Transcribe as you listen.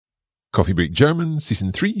Coffee Break German,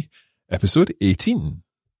 Season 3, Episode 18.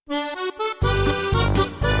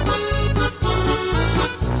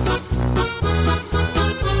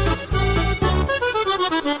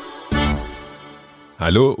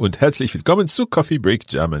 Hallo und herzlich willkommen zu Coffee Break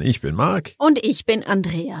German. Ich bin Marc. Und ich bin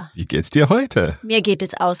Andrea. Wie geht's dir heute? Mir geht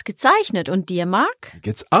es ausgezeichnet. Und dir, Marc? Mir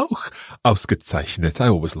geht's auch ausgezeichnet. I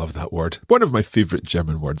always love that word. One of my favorite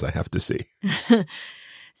German words, I have to say.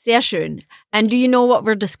 Sehr schön. And do you know what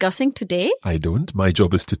we're discussing today? I don't. My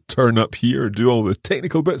job is to turn up here, do all the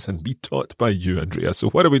technical bits and be taught by you, Andrea. So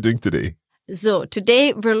what are we doing today? So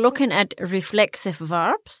today we're looking at reflexive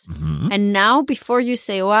verbs. Mm-hmm. And now before you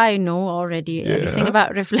say, oh, I know already everything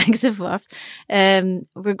about reflexive verbs,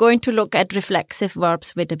 we're going to look at reflexive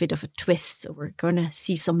verbs with a bit of a twist. So we're going to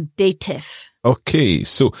see some dative. Okay,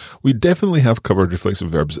 so we definitely have covered reflexive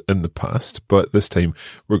verbs in the past, but this time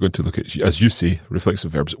we're going to look at, as you say,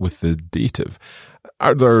 reflexive verbs with the dative.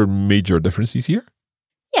 Are there major differences here?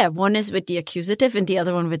 Yeah, one is with the accusative and the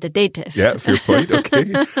other one with the dative. Yeah, fair point.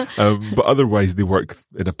 Okay. But otherwise they work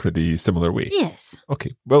in a pretty similar way. Yes.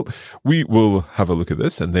 Okay. Well, we will have a look at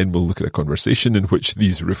this and then we'll look at a conversation in which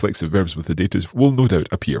these reflexive verbs with the dative will no doubt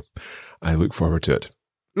appear. I look forward to it.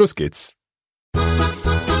 Los geht's.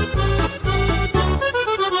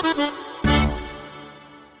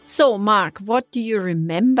 So, Marc, what do you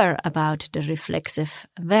remember about the reflexive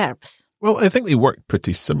verbs? Well, I think they work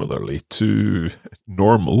pretty similarly to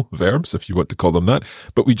normal verbs, if you want to call them that,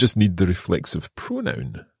 but we just need the reflexive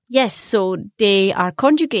pronoun. Yes, so they are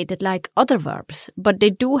conjugated like other verbs, but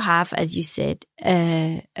they do have, as you said,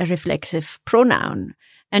 a reflexive pronoun.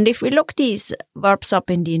 And if we look these verbs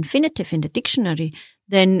up in the infinitive in the dictionary,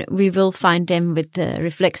 then we will find them with the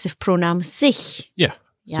reflexive pronoun sich. Yeah,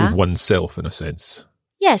 so oneself in a sense.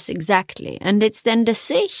 Yes, exactly. And it's then the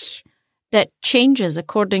sich that changes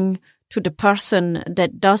according to the person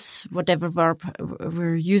that does whatever verb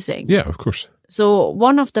we're using. Yeah, of course. So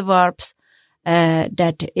one of the verbs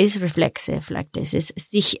that is reflexive like this is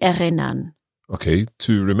sich erinnern. Okay,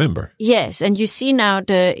 to remember. Yes, and you see now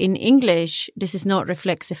in English, this is not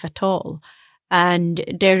reflexive at all. And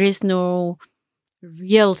there is no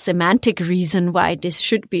real semantic reason why this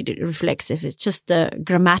should be reflexive. It's just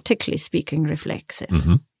grammatically speaking reflexive.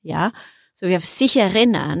 Mm-hmm. Yeah. So we have sich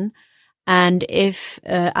erinnern. And if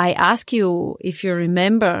I ask you if you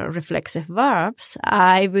remember reflexive verbs,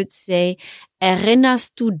 I would say,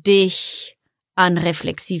 erinnerst du dich an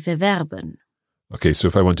reflexive Verben? Okay, so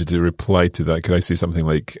if I wanted to reply to that, could I say something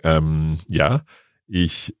like, ja,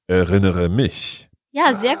 ich erinnere mich?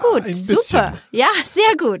 Ja, sehr gut. Super. Ja,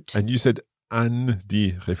 sehr gut. And you said an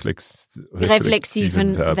die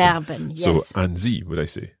reflexiven Verben. Yes. So an sie, would I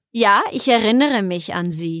say? Ja, ich erinnere mich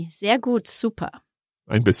an sie. Sehr gut, super.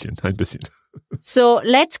 Ein bisschen. So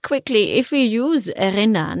let's quickly, if we use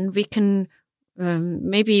erinnern, we can,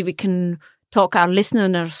 maybe we can talk our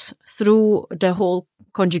listeners through the whole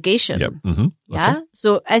conjugation. Yep. Mm-hmm. Yeah. Okay.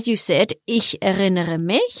 So as you said, ich erinnere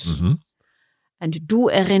mich. Mm-hmm. And du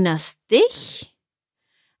erinnerst dich.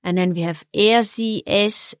 And then we have sie,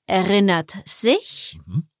 es erinnert sich.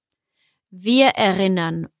 Mm-hmm. Wir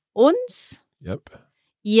erinnern uns. Yep.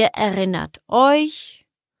 Ihr erinnert euch.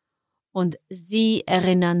 Und sie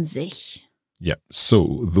erinnern sich. Yeah,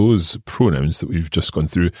 so those pronouns that we've just gone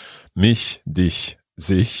through, mich, dich,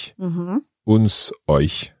 sich, uns,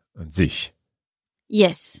 euch, and sich.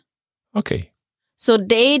 Yes. Okay. So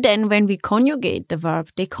they then, when we conjugate the verb,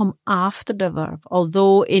 they come after the verb,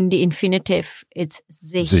 although in the infinitive it's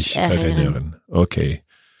sich erinnern. Okay.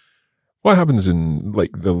 What happens in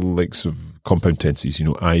like the likes of compound tenses,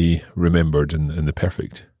 I remembered in the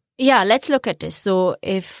perfect? Yeah, let's look at this. So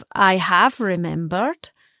if I have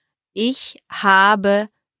remembered, ich habe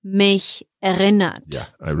mich erinnert. Yeah,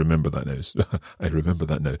 I remember that now.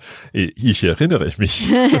 Ich erinnere mich.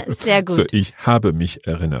 Sehr gut. So, ich habe mich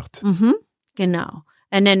erinnert. Mhm, genau.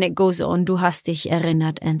 And then it goes on, du hast dich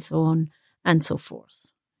erinnert and so on and so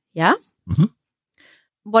forth. Yeah? Mm-hmm.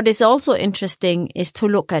 What is also interesting is to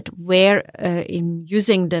look at where, in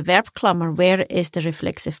using the verb klammer, where is the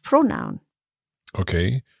reflexive pronoun?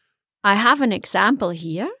 Okay. I have an example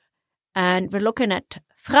here, and we're looking at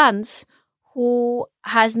Franz, who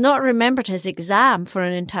has not remembered his exam for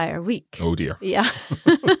an entire week. Oh dear. Ja.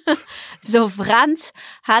 So Franz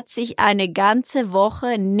hat sich eine ganze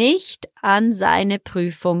Woche nicht an seine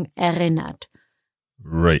Prüfung erinnert.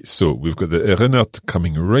 Right, so we've got the erinnert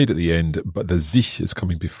coming right at the end, but the sich is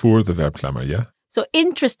coming before the verb klammer, yeah? So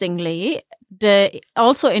interestingly,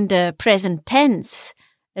 also in the present tense,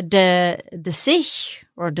 the sich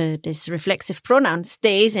or this reflexive pronoun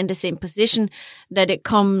stays in the same position that it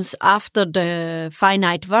comes after the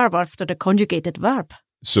finite verb, after the conjugated verb.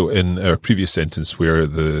 So in our previous sentence where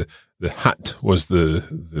the hat was the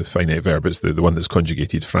finite verb, it's the one that's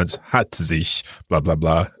conjugated. Franz hat sich, blah, blah,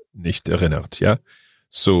 blah, nicht erinnert, yeah?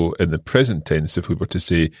 So in the present tense, if we were to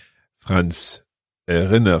say Franz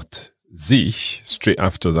erinnert sich, straight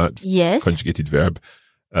after that conjugated verb,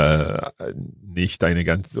 nicht eine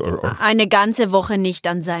ganze Woche nicht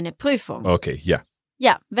an seine Prüfung. Okay, yeah.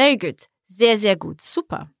 Yeah, very good. Sehr, sehr gut.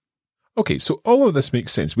 Super. Okay, so all of this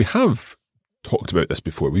makes sense. We have talked about this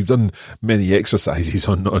before. We've done many exercises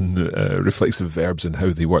on reflexive verbs and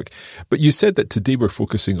how they work. But you said that today we're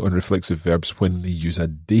focusing on reflexive verbs when they use a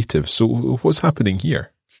dative. So what's happening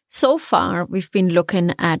here? So far, we've been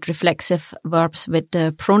looking at reflexive verbs with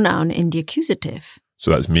the pronoun in the accusative.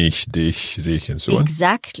 So that's mich, dich, sich, and so on?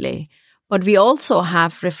 Exactly. But we also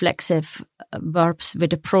have reflexive verbs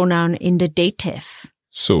with the pronoun in the dative.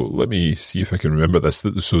 So let me see if I can remember this.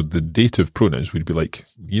 So the dative pronouns would be like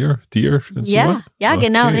mir, dir, and so on? Ja,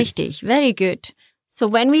 genau, richtig. Very good. So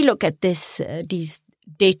when we look at these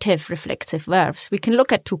dative reflexive verbs, we can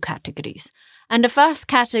look at two categories. And the first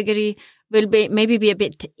category will maybe be a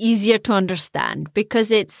bit easier to understand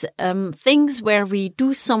because it's things where we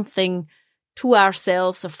do something to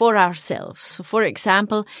ourselves or for ourselves. So for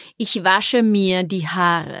example, ich wasche mir die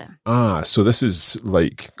Haare. So this is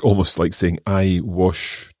almost like saying I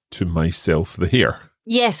wash to myself the hair.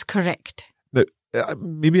 Yes, correct. Now,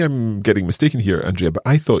 maybe I'm getting mistaken here, Andrea, but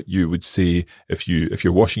I thought you would say if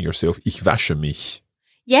you're washing yourself, ich wasche mich.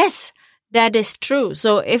 Yes, that is true.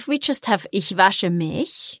 So if we just have ich wasche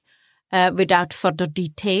mich without further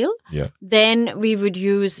detail, then we would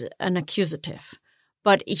use an accusative.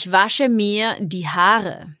 But ich wasche mir die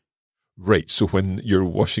Haare. Right. So when you're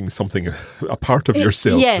washing something, a part of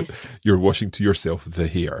yourself, you're washing to yourself the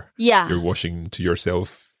hair. Yeah. You're washing to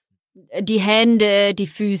yourself. Die Hände, die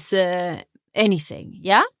Füße, anything.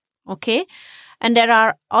 Yeah? Okay. And there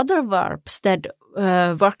are other verbs that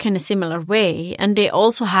work in a similar way, and they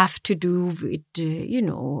also have to do with,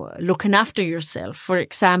 looking after yourself. For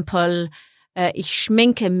example, ich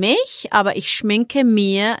schminke mich, aber ich schminke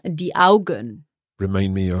mir die Augen.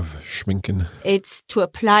 Remind me of schminken. It's to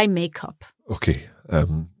apply makeup. Okay.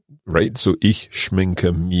 Right. So ich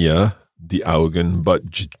schminke mir die Augen, but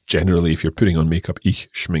generally if you're putting on makeup, ich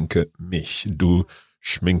schminke mich. Du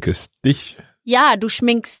schminkest dich. Ja, du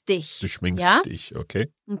schminkst dich. Du schminkst dich, okay.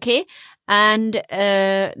 Okay. And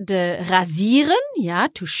the rasieren,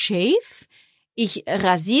 to shave. Ich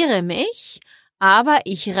rasiere mich, aber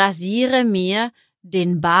ich rasiere mir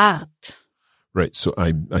den Bart. Right, so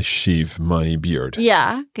I shave my beard.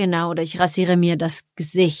 Ja, genau. Oder ich rasiere mir das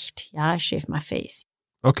Gesicht. Ja, I shave my face.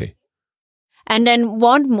 Okay. And then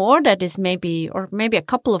one more that is maybe a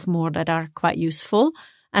couple of more that are quite useful.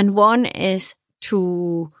 And one is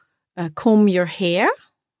to comb your hair.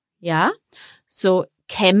 Ja. So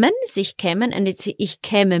kämmen, sich kämmen. And it's ich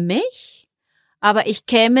kämme mich, aber ich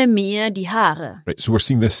kämme mir die Haare. Right, so we're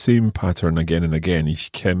seeing this same pattern again and again.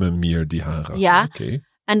 Ich kämme mir die Haare. Ja. Okay.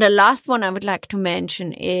 And the last one I would like to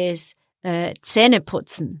mention is Zähne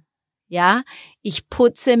putzen. Ja, ich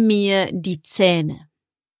putze mir die Zähne.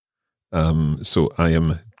 So I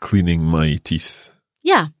am cleaning my teeth.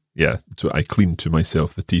 Yeah. Yeah, so I clean to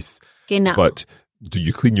myself the teeth. Genau. But do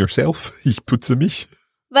you clean yourself? Ich putze mich.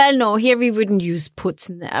 Well, no, here we wouldn't use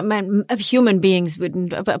putzen. I mean, human beings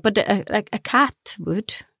wouldn't, but like a cat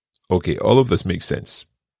would. Okay, all of this makes sense.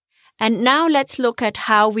 And now let's look at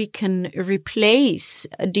how we can replace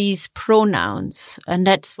these pronouns. And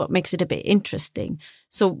that's what makes it a bit interesting.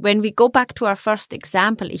 So when we go back to our first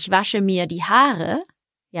example, ich wasche mir die Haare,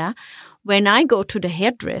 yeah, when I go to the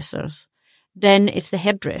hairdressers, then it's the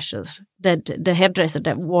hairdresser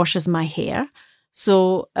that washes my hair.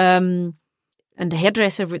 So, and the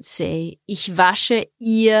hairdresser would say, ich wasche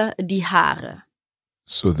ihr die Haare.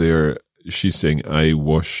 So she's saying, I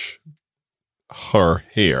wash her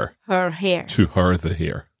hair. Her hair. To her the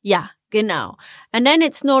hair. Yeah, genau. And then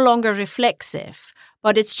it's no longer reflexive,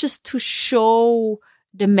 but it's just to show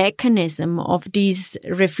the mechanism of these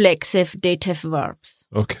reflexive dative verbs.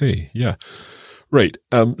 Okay, yeah. Right.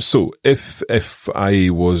 So if I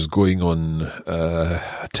was going on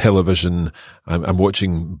television, I'm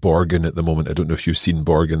watching Borgen at the moment. I don't know if you've seen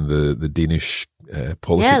Borgen, the Danish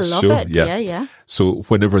politics show. Love it. Yeah. So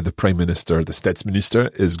whenever the Prime Minister, the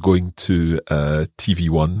Statsminister, is going to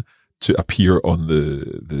TV1 to appear on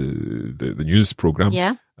the news program,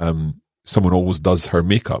 someone always does her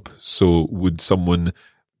makeup. So would someone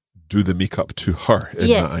do the makeup to her in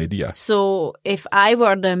that idea? So if I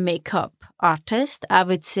were the makeup artist, I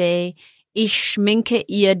would say, ich schminke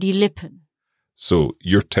ihr die Lippen. So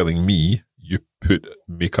you're telling me you put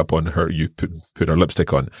makeup on her, you put her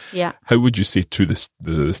lipstick on. Yeah. How would you say to the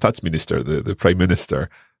Staatsminister, the Prime Minister,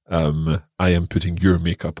 I am putting your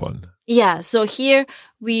makeup on? Yeah, so here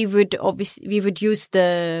we would use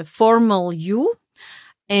the formal you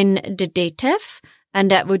in the dative, and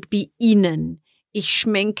that would be Ihnen. Ich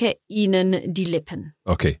schminke Ihnen die Lippen.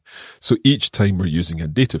 Okay, so each time we're using a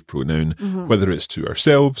dative pronoun, whether it's to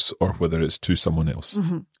ourselves or whether it's to someone else.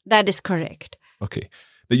 That is correct. Okay.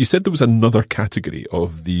 Now you said there was another category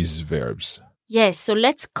of these verbs. Yes, so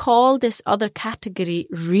let's call this other category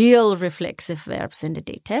real reflexive verbs in the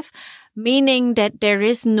dative, meaning that there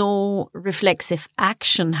is no reflexive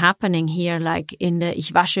action happening here, like in the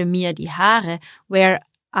Ich wasche mir die Haare, where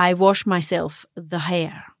I wash myself the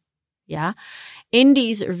hair. Yeah. In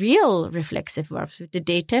these real reflexive verbs with the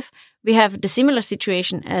dative, we have the similar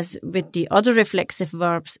situation as with the other reflexive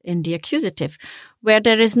verbs in the accusative, where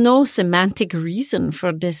there is no semantic reason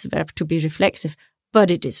for this verb to be reflexive,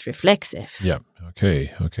 but it is reflexive. Yeah.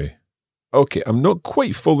 Okay. Okay, I'm not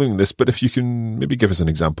quite following this, but if you can maybe give us an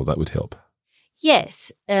example, that would help.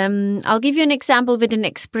 Yes. I'll give you an example with an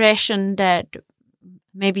expression that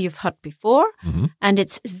maybe you've heard before, and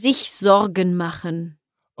it's sich Sorgen machen.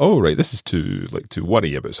 Oh, right. This is to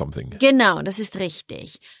worry about something. Genau, das ist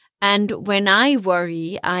richtig. And when I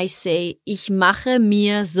worry, I say, ich mache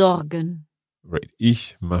mir Sorgen. Right.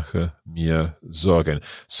 Ich mache mir Sorgen.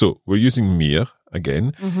 So we're using mir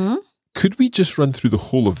again. Could we just run through the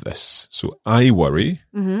whole of this? So I worry.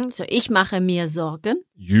 So ich mache mir Sorgen.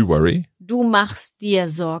 You worry. Du machst dir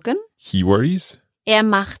Sorgen. He worries.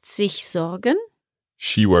 Macht sich Sorgen.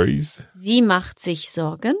 She worries. Sie macht sich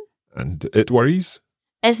Sorgen. And it worries.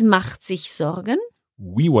 Es macht sich Sorgen.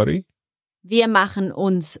 We worry. Wir machen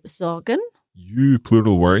uns Sorgen. You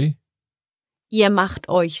plural worry. Ihr macht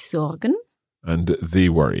euch Sorgen. And they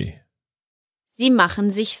worry. Sie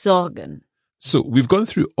machen sich Sorgen. So we've gone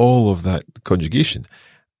through all of that conjugation.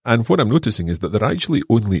 And what I'm noticing is that there actually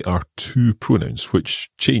only are two pronouns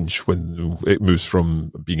which change when it moves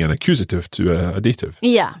from being an accusative to a dative.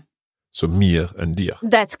 Ja. So mir and dir.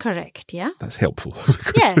 That's correct, yeah? That's helpful.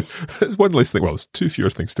 Yes. It's one less thing. Well, it's two fewer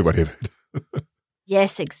things to worry about.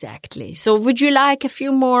 Yes, exactly. So would you like a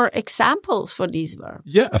few more examples for these verbs?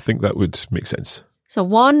 Yeah, I think that would make sense. So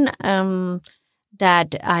one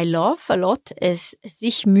that I love a lot is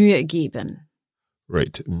sich Mühe geben.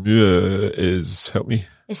 Right. Mühe is, help me.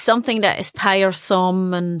 It's something that is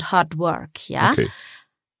tiresome and hard work, yeah? Okay.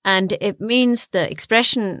 And it means, the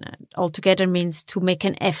expression altogether means to make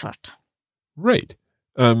an effort. Right.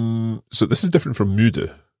 So this is different from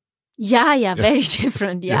müde. Yeah, very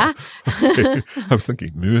different, yeah. Okay. I was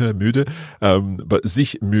thinking müde. But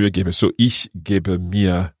sich Mühe geben. So ich gebe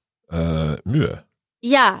mir Mühe.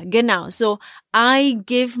 Yeah, genau. So I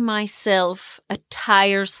give myself a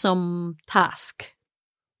tiresome task.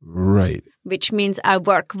 Right. Which means I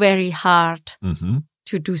work very hard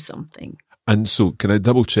to do something. And so can I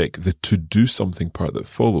double check the to do something part that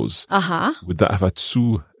follows? Would that have a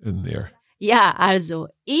zu in there? Ja, also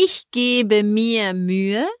ich gebe mir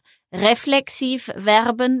Mühe,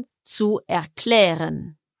 Reflexivverben zu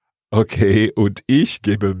erklären. Okay, und ich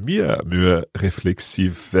gebe mir Mühe,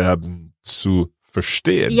 Reflexivverben zu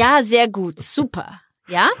verstehen. Ja, sehr gut, super.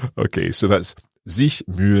 Ja? Okay, so that's sich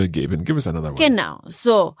Mühe geben. Give us another one. Genau,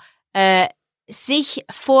 so sich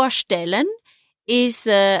vorstellen has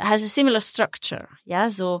a similar structure. Ja,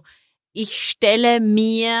 so ich stelle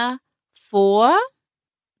mir vor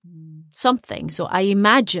something. So I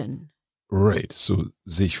imagine. Right. So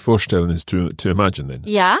sich vorstellen is to imagine then.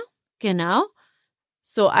 Ja, genau.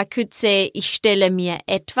 So I could say, ich stelle mir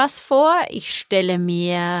etwas vor. Ich stelle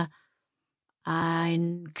mir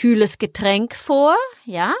ein kühles Getränk vor.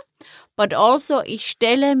 Ja. But also, ich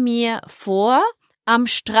stelle mir vor, am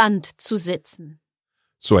Strand zu sitzen.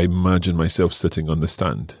 So I imagine myself sitting on the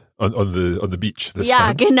stand, on the beach. The ja,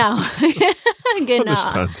 stand. Genau. Genau. On the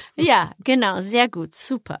strand. Ja, genau. Sehr gut.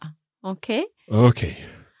 Super. Okay. Okay.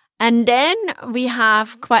 And then we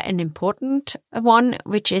have quite an important one,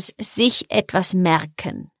 which is sich etwas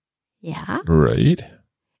merken. Yeah. Right.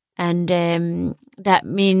 And that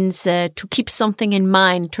means to keep something in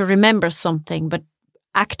mind, to remember something, but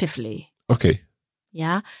actively. Okay.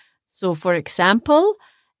 Yeah. So, for example,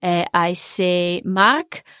 I say,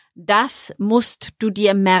 Mark, das musst du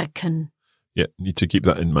dir merken. Yeah, need to keep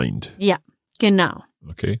that in mind. Ja, genau.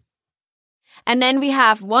 Okay. And then we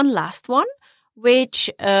have one last one, which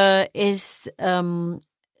is to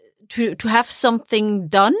have something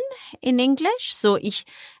done in English. So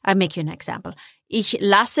I make you an example. Ich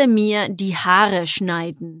lasse mir die Haare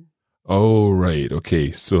schneiden. Oh, right.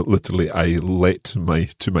 Okay. So literally, I let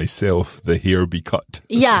to myself the hair be cut.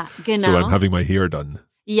 Ja, genau. So I'm having my hair done.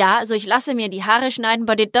 Ja, also ich lasse mir die Haare schneiden,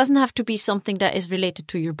 but it doesn't have to be something that is related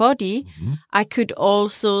to your body. Mhm. I could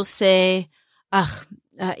also say,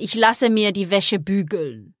 ich lasse mir die Wäsche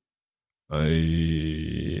bügeln.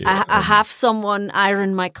 I have someone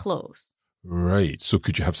iron my clothes. Right. So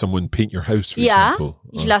could you have someone paint your house, for Ja, example?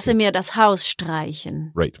 ich lasse mir das Haus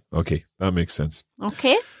streichen. Right. Okay. That makes sense.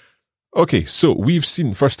 Okay. Okay, so we've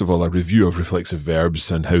seen, first of all, a review of reflexive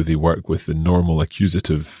verbs and how they work with the normal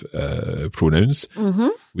accusative pronouns. Mhm.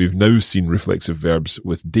 We've now seen reflexive verbs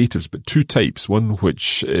with datives, but two types. One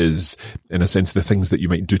which is, in a sense, the things that you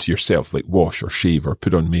might do to yourself, like wash or shave or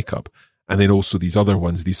put on makeup. And then also these other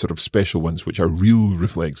ones, these sort of special ones, which are real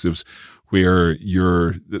reflexives, where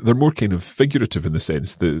they're more kind of figurative in the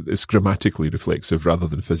sense that it's grammatically reflexive rather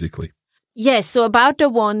than physically. Yes, so about the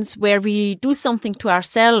ones where we do something to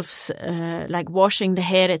ourselves, like washing the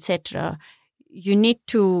hair, etc., you need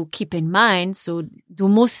to keep in mind, so du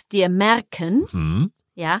musst dir merken,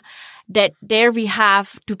 yeah, that there we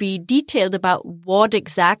have to be detailed about what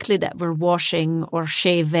exactly that we're washing or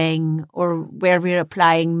shaving or where we're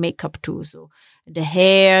applying makeup to, so the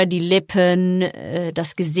hair, die Lippen,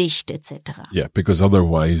 das Gesicht, etc. Yeah, because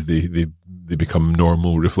otherwise they become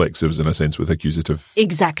normal reflexives in a sense with accusative.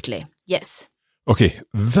 Exactly. Yes. Okay,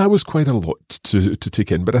 that was quite a lot to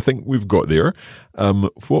take in, but I think we've got there.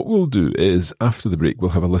 What we'll do is, after the break,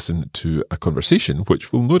 we'll have a listen to a conversation,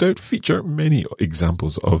 which will no doubt feature many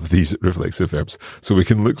examples of these reflexive verbs. So we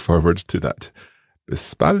can look forward to that.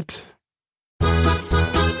 Bis bald.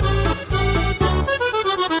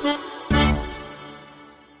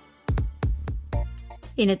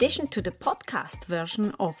 In addition to the podcast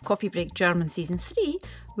version of Coffee Break German Season 3,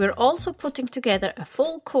 we're also putting together a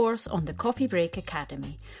full course on the Coffee Break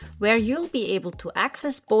Academy, where you'll be able to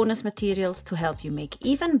access bonus materials to help you make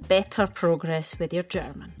even better progress with your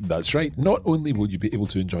German. That's right. Not only will you be able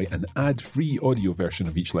to enjoy an ad-free audio version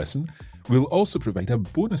of each lesson, we'll also provide a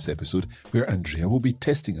bonus episode where Andrea will be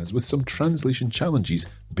testing us with some translation challenges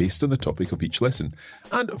based on the topic of each lesson.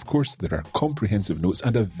 And of course, there are comprehensive notes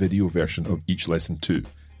and a video version of each lesson too.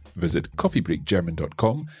 Visit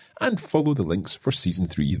coffeebreakgerman.com and follow the links for Season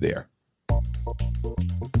 3 there.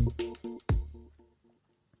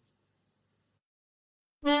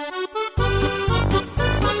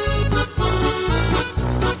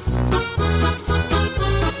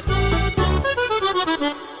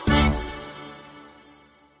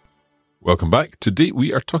 Welcome back. Today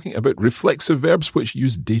we are talking about reflexive verbs which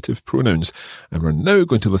use dative pronouns. And we're now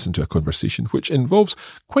going to listen to a conversation which involves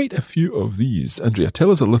quite a few of these. Andrea,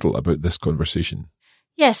 tell us a little about this conversation.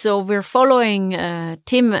 Yeah, so we're following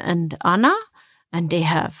Tim and Anna, and they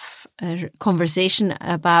have a conversation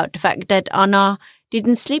about the fact that Anna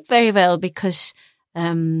didn't sleep very well because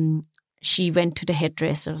she went to the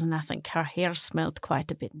hairdressers, and I think her hair smelled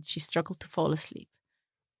quite a bit, and she struggled to fall asleep.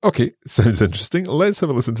 Okay, sounds interesting. Let's have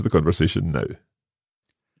a listen to the conversation now.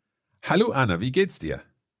 Hallo Anna, wie geht's dir?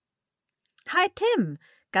 Hi Tim,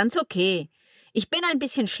 ganz okay. Ich bin ein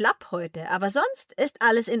bisschen schlapp heute, aber sonst ist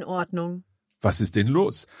alles in Ordnung. Was ist denn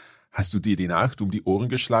los? Hast du dir die Nacht um die Ohren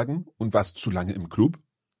geschlagen und warst zu lange im Club?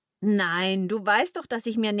 Nein, du weißt doch, dass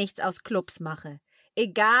ich mir nichts aus Clubs mache.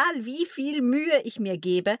 Egal wie viel Mühe ich mir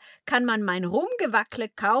gebe, kann man mein Rumgewackle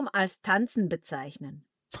kaum als Tanzen bezeichnen.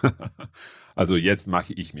 Also jetzt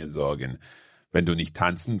mache ich mir Sorgen. Wenn du nicht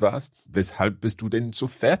tanzen warst, weshalb bist du denn so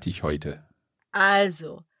fertig heute?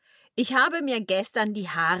 Also, ich habe mir gestern die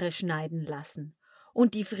Haare schneiden lassen.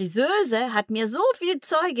 Und die Friseuse hat mir so viel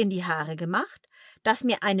Zeug in die Haare gemacht, dass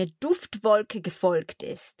mir eine Duftwolke gefolgt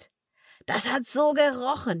ist. Das hat so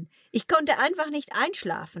gerochen. Ich konnte einfach nicht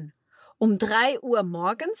einschlafen. Um 3 Uhr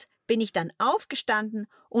morgens bin ich dann aufgestanden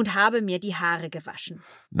und habe mir die Haare gewaschen.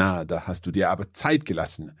 Na, da hast du dir aber Zeit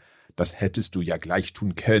gelassen. Das hättest du ja gleich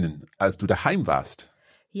tun können, als du daheim warst.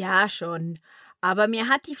 Ja, schon. Aber mir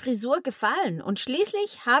hat die Frisur gefallen und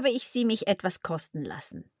schließlich habe ich sie mich etwas kosten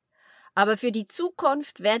lassen. Aber für die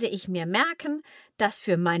Zukunft werde ich mir merken, dass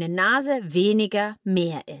für meine Nase weniger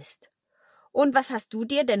mehr ist. Und was hast du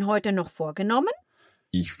dir denn heute noch vorgenommen?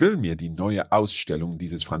 Ich will mir die neue Ausstellung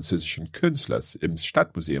dieses französischen Künstlers im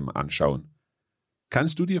Stadtmuseum anschauen.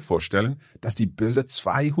 Kannst du dir vorstellen, dass die Bilder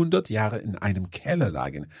 200 Jahre in einem Keller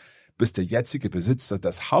lagen, bis der jetzige Besitzer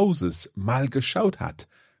des Hauses mal geschaut hat,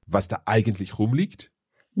 was da eigentlich rumliegt?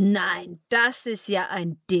 Nein, das ist ja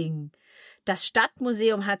ein Ding. Das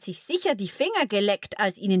Stadtmuseum hat sich sicher die Finger geleckt,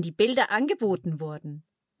 als ihnen die Bilder angeboten wurden.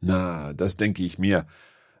 Na, das denke ich mir.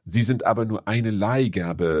 Sie sind aber nur eine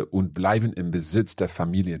Leihgabe und bleiben im Besitz der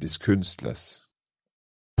Familie des Künstlers.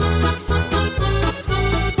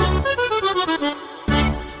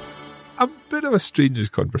 a bit of a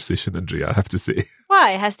strange conversation, Andrea, I have to say.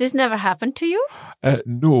 Why? Has this never happened to you?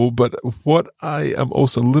 No, but what I am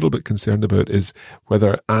also a little bit concerned about is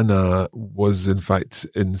whether Anna was in fact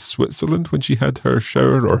in Switzerland when she had her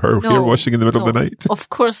shower or her hair washing in the middle of the night. Of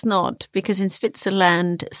course not, because in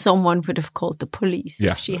Switzerland, someone would have called the police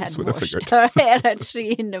if she had washed her hair at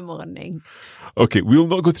 3 a.m. Okay, we'll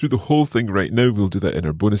not go through the whole thing right now. We'll do that in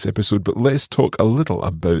our bonus episode, but let's talk a little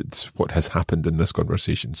about what has happened in this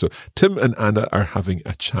conversation. So Tim and Anna are having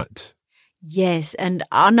a chat. Yes, and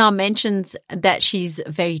Anna mentions that she's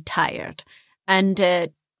very tired. And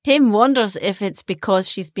Tim wonders if it's because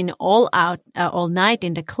she's been all out all night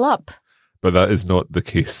in the club. But that is not the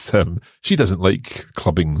case. She doesn't like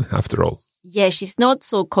clubbing after all. Yeah, she's not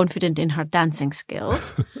so confident in her dancing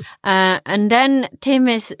skills. And then Tim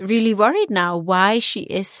is really worried now why she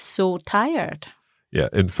is so tired. Yeah,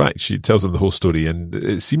 in fact, she tells him the whole story, and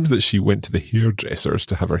it seems that she went to the hairdressers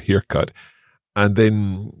to have her hair cut. And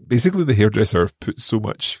then basically the hairdresser put so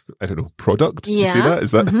much, I don't know, product. Do you say that?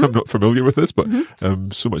 Is that, I'm not familiar with this, but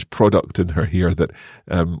so much product in her hair that,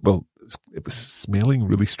 it was smelling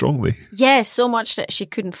really strongly. Yes, so much that she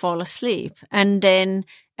couldn't fall asleep. And then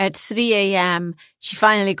at 3 a.m., she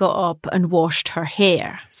finally got up and washed her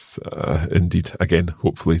hair. Indeed. Again,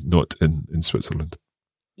 hopefully not in Switzerland.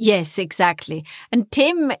 Yes, exactly. And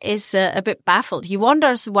Tim is a bit baffled. He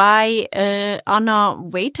wonders why Anna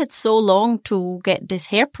waited so long to get this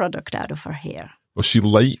hair product out of her hair. Well, she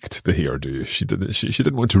liked the hairdo. She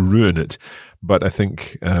didn't want to ruin it, but I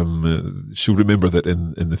think she'll remember that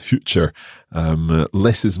in the future,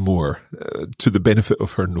 less is more to the benefit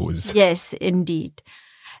of her nose. Yes, indeed.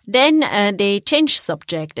 Then they change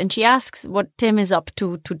subject, and she asks what Tim is up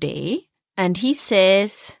to today, and he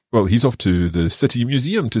says, well, he's off to the City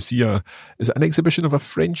Museum to see an exhibition of a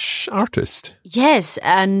French artist. Yes,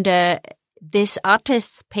 and this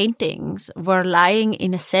artist's paintings were lying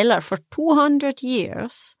in a cellar for 200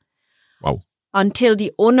 years. Wow. Until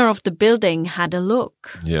the owner of the building had a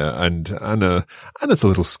look. Yeah, and Anna's a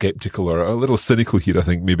little skeptical or a little cynical here, I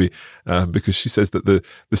think, maybe, because she says that the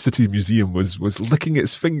City Museum was licking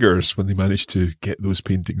its fingers when they managed to get those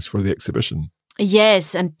paintings for the exhibition.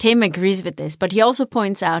 Yes, and Tim agrees with this, but he also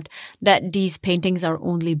points out that these paintings are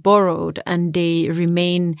only borrowed and they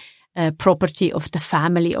remain property of the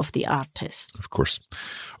family of the artist. Of course.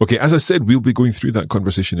 Okay, as I said, we'll be going through that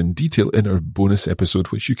conversation in detail in our bonus episode,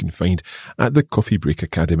 which you can find at the Coffee Break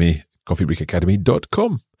Academy,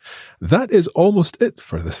 coffeebreakacademy.com. That is almost it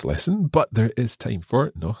for this lesson, but there is time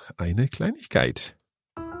for noch eine Kleinigkeit.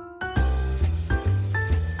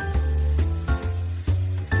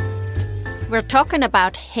 We're talking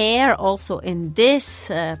about hair also in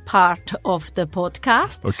this part of the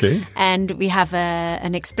podcast. Okay. And we have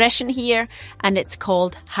an expression here, and it's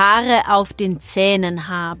called Haare auf den Zähnen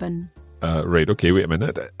haben. Right, okay, wait a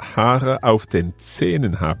minute. Haare auf den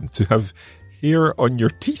Zähnen haben. To have hair on your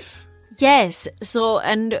teeth? Yes. So,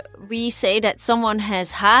 and we say that someone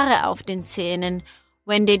has Haare auf den Zähnen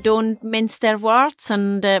when they don't mince their words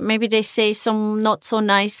and maybe they say some not so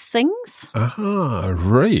nice things. Ah,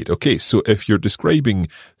 right. Okay. So if you're describing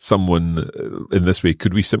someone in this way,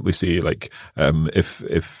 could we simply say like,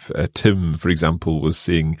 if Tim, for example, was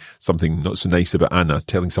saying something not so nice about Anna,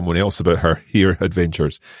 telling someone else about her hair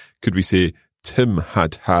adventures, could we say, Tim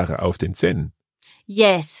hat Haare auf den Zähnen?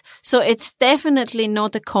 Yes. So it's definitely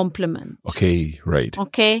not a compliment. Okay. Right.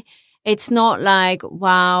 Okay. It's not like,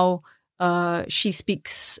 wow, she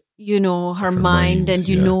speaks, her mind and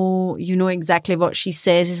you know exactly what she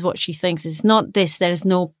says is what she thinks. It's not this. There is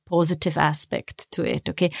no positive aspect to it.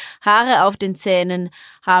 Okay. Haare auf den Zähnen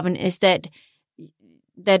haben is that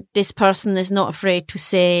this person is not afraid to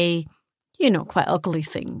say, quite ugly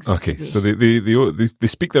things. Okay. So they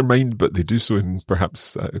speak their mind, but they do so in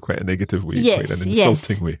perhaps quite a negative way, quite an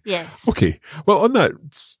insulting way. Yes. Okay. Well, on that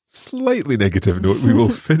slightly negative note, we will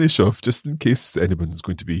finish off just in case anyone's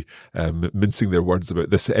going to be mincing their words about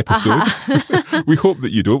this episode. We hope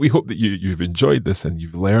that you don't. We hope that you've enjoyed this and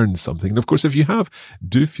you've learned something. And of course, if you have,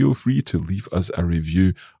 do feel free to leave us a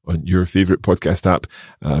review on your favorite podcast app.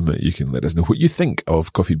 You can let us know what you think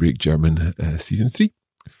of Coffee Break German Season 3.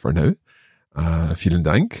 For now, vielen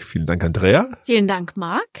Dank. Vielen Dank, Andrea. Vielen Dank,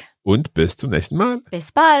 Marc. Und bis zum nächsten Mal.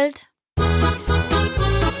 Bis bald.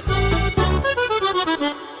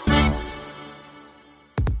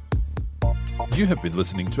 You have been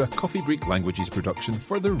listening to a Coffee Break Languages production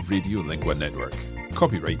for the Radiolingua Network.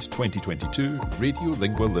 Copyright 2022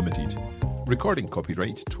 Radiolingua Limited. Recording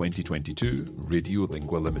copyright 2022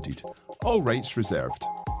 Radiolingua Limited. All rights reserved.